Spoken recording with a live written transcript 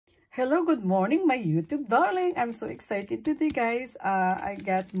Hello, good morning, my YouTube darling. I'm so excited today, guys. I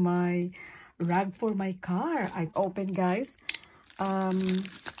got my rug for my car. I opened, guys.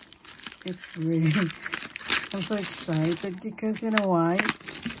 It's really, I'm so excited because you know why?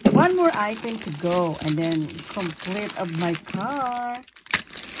 One more item to go and then complete of my car.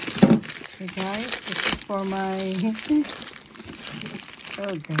 Okay, guys, this is for my,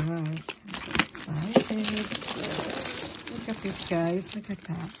 oh God, I'm so excited. Look at this, guys. Look at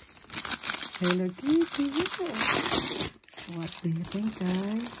that. Hello Kitty. What do you think,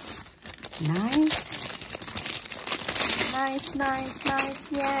 guys? Nice.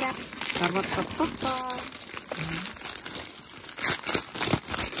 Nice. Yeah.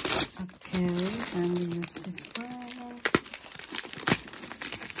 Okay, and we use this one.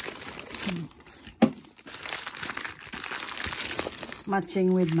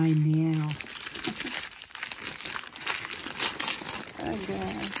 Matching with my nail.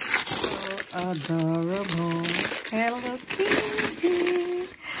 Okay. Adorable. Hello Kitty.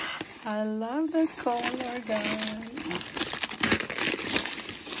 I love the color, guys.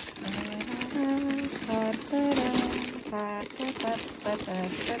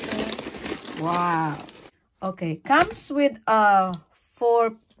 Wow. Okay, comes with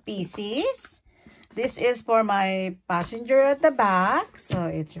 4 pieces. This is for my passenger at the back, so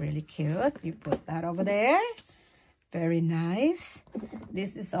it's really cute. You put that over there. Very nice.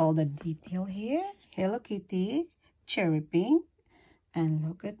 This is all the detail here. Hello Kitty, cherry pink. And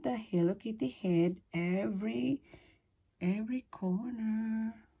look at the Hello Kitty head. Every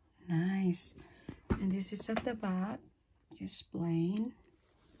corner. Nice. And this is at the back. Just plain.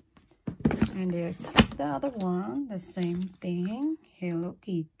 And there's the other one. The same thing. Hello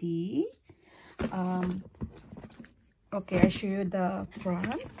Kitty. Okay, I show you the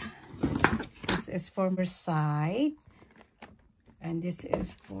front. This is for my side, and this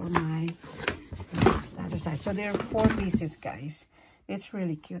is for my other side. So there are 4 pieces, guys. It's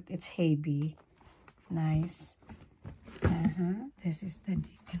really cute. It's heavy, nice. This is the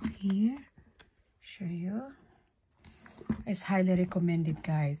detail here. Show you. It's highly recommended,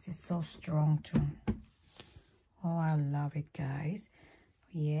 guys. It's so strong too. Oh, I love it, guys.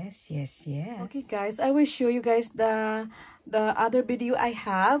 Yes. Okay, guys, I will show you guys the other video I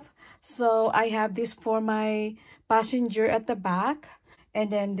have. So I have this for my passenger at the back,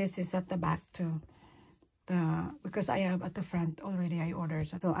 and then this is at the back too. Because I have at the front already, I ordered,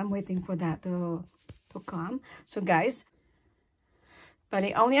 so I'm waiting for that to come. So guys, but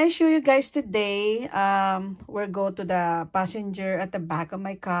I show you guys today. We'll go to the passenger at the back of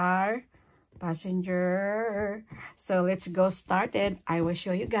my car. Passenger. So let's go started. I will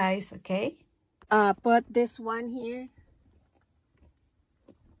show you guys. Okay. Put this one here.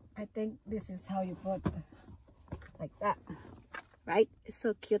 I think this is how you put like that, right? It's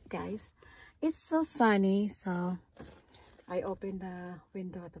so cute, guys. It's so sunny, so I open the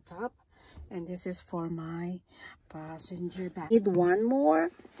window at the top, and this is for my passenger back. Need one more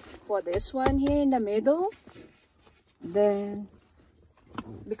for this one here in the middle. Then,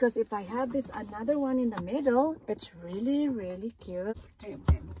 because if I have this another one in the middle, it's really cute.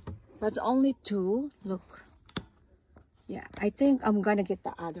 But only 2. Look. Yeah, I think I'm gonna get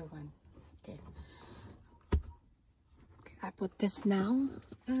the other one. Okay, I put this now,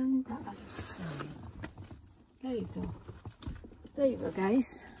 and the other side. There you go,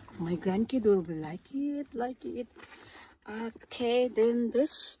 guys. My grandkid will be like it. Okay, then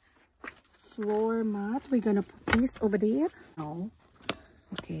this floor mat, we're gonna put this over there. No,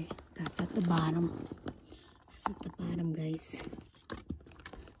 okay, that's at the bottom. That's at the bottom, guys.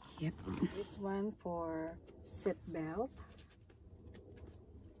 Yep. This one for seat belt.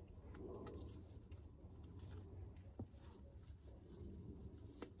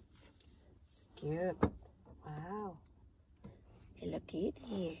 It's cute. Wow. Hello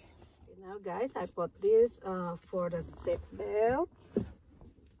Kitty. Now guys, I put this for the seat belt.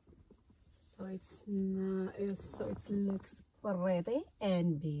 So it's not, so it looks pretty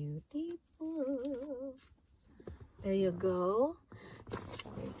and beautiful. There you go.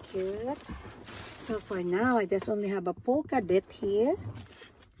 Very cute. So for now, I just only have a polka dot here.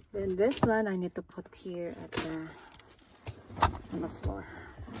 Then this one I need to put here at on the floor.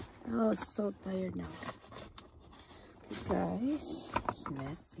 Oh, so tired now. Okay, guys, it's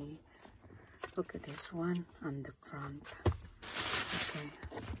messy. Look at this one on the front. Okay,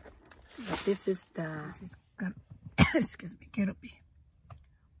 but this is excuse me, canopy.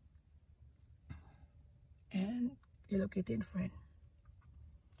 And you look at it in front,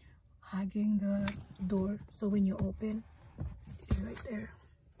 hugging the door, so when you open, it's right there.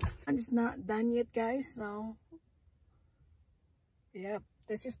 And it's not done yet, guys, so Yep,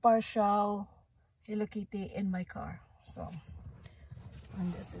 this is partial Hello Kitty in my car. So,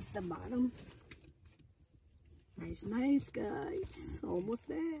 and this is the bottom. Nice, nice, guys. Almost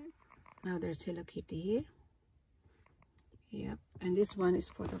there. Now there's Hello Kitty here. Yep, and this one is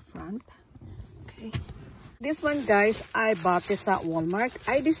for the front. Okay. This one, guys, I bought this at Walmart.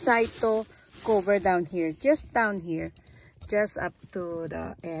 I decided to cover down here, just down here, just up to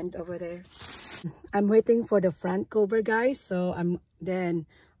the end over there. I'm waiting for the front cover, guys, so I'm done.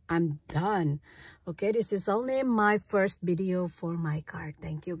 Okay, this is only my first video for my car.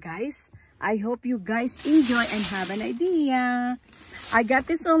 Thank you, guys. I hope you guys enjoy and have an idea. I got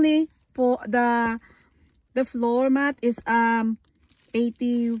this only for the floor mat is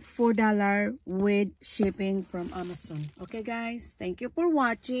 $84 with shipping from Amazon. Okay, guys, thank you for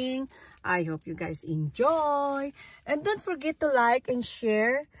watching. I hope you guys enjoy, and don't forget to like and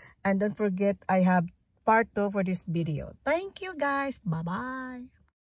share, and don't forget I have part 2 for this video. Thank you, guys. Bye bye.